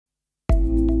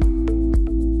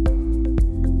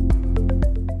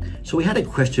So we had a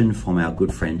question from our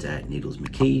good friends at Needles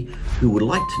McKee who would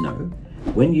like to know,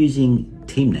 when using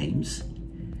team names,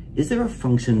 is there a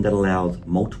function that allows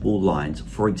multiple lines,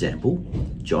 for example,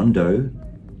 John Doe,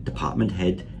 department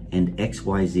head, and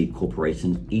XYZ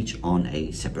Corporation, each on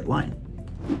a separate line?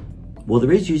 Well,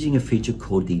 there is, using a feature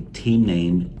called the team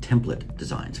name template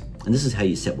designs, and this is how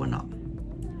you set one up.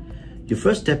 Your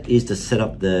first step is to set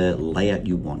up the layout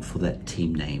you want for that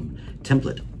team name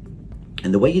template.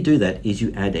 And the way you do that is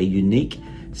you add a unique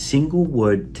single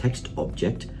word text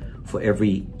object for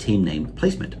every team name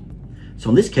placement.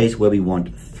 So in this case, where we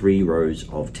want 3 rows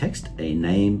of text, a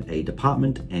name, a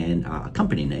department, and a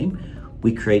company name,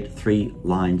 we create 3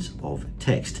 lines of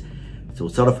text. So we'll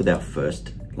start off with our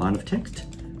first line of text,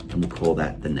 and we'll call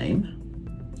that the name.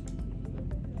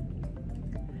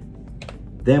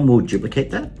 Then we'll duplicate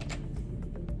that,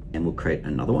 and we'll create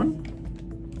another one.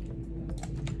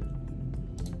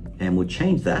 And we'll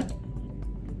change that.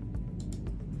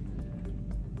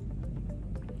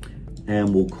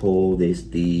 And we'll call this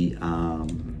the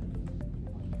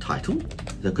title.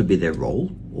 That could be their role,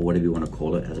 or whatever you want to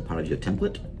call it as a part of your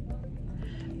template.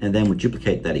 And then we'll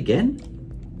duplicate that again.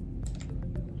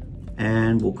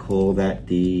 And we'll call that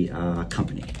the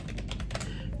company.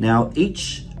 Now,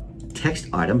 each text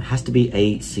item has to be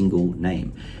a single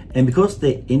name. And because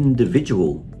they're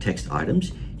individual text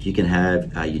items, you can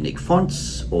have unique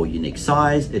fonts or unique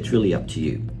size. It's really up to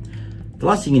you. The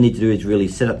last thing you need to do is really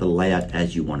set up the layout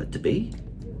as you want it to be.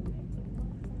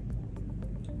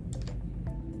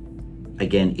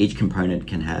 Again, each component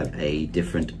can have a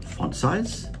different font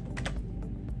size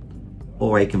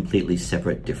or a completely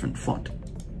separate different font.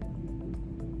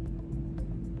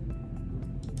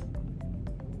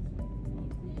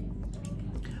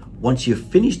 Once you're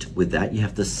finished with that, you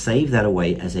have to save that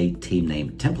away as a team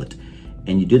name template.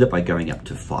 And you do that by going up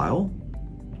to File,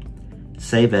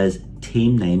 Save as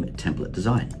Team Name Template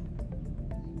Design.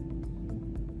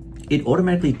 It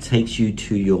automatically takes you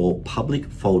to your public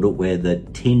folder where the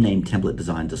team name template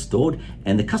designs are stored,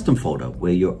 and the custom folder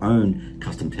where your own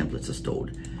custom templates are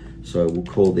stored. So we'll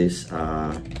call this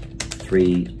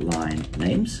 3-line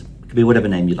names. It could be whatever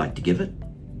name you'd like to give it,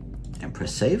 and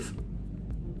press Save.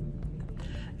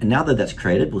 And now that that's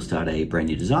created, we'll start a brand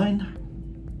new design.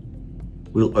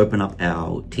 We'll open up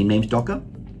our team names Docker.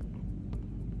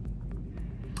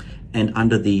 And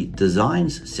under the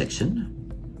designs section,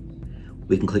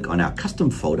 we can click on our custom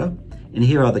folder. And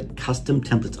here are the custom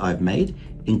templates I've made,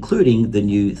 including the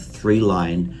new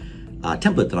 3-line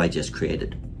template that I just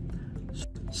created.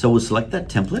 So we'll select that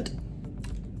template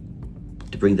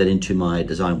to bring that into my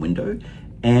design window.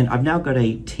 And I've now got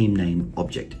a team name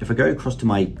object. If I go across to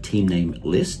my team name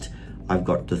list, I've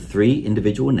got the 3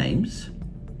 individual names,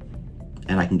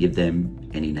 and I can give them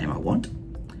any name I want.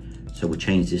 So we'll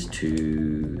change this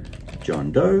to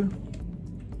John Doe,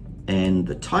 and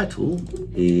the title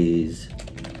is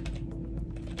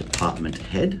Department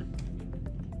Head,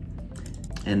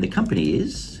 and the company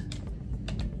is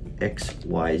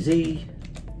XYZ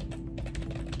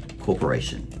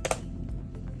Corporation.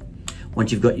 Once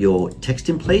you've got your text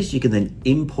in place, you can then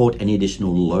import any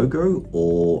additional logo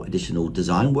or additional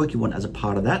design work you want as a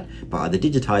part of that by either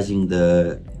digitizing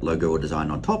the logo or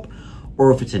design on top, or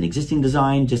if it's an existing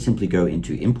design, just simply go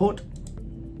into Import,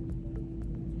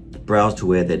 browse to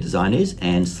where their design is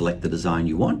and select the design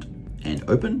you want and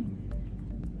open.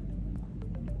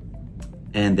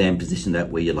 And then position that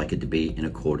where you'd like it to be in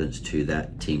accordance to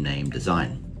that team name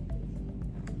design.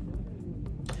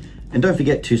 And don't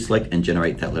forget to select and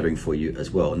generate that lettering for you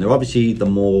as well. And there obviously, the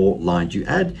more lines you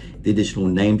add, the additional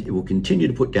names it will continue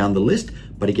to put down the list.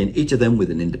 But again, each of them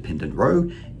with an independent row,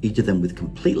 each of them with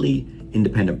completely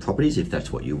independent properties if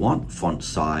that's what you want, font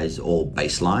size or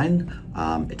baseline,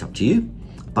 it's up to you.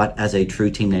 But as a true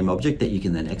team name object that you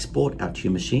can then export out to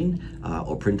your machine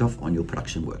or print off on your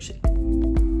production worksheet.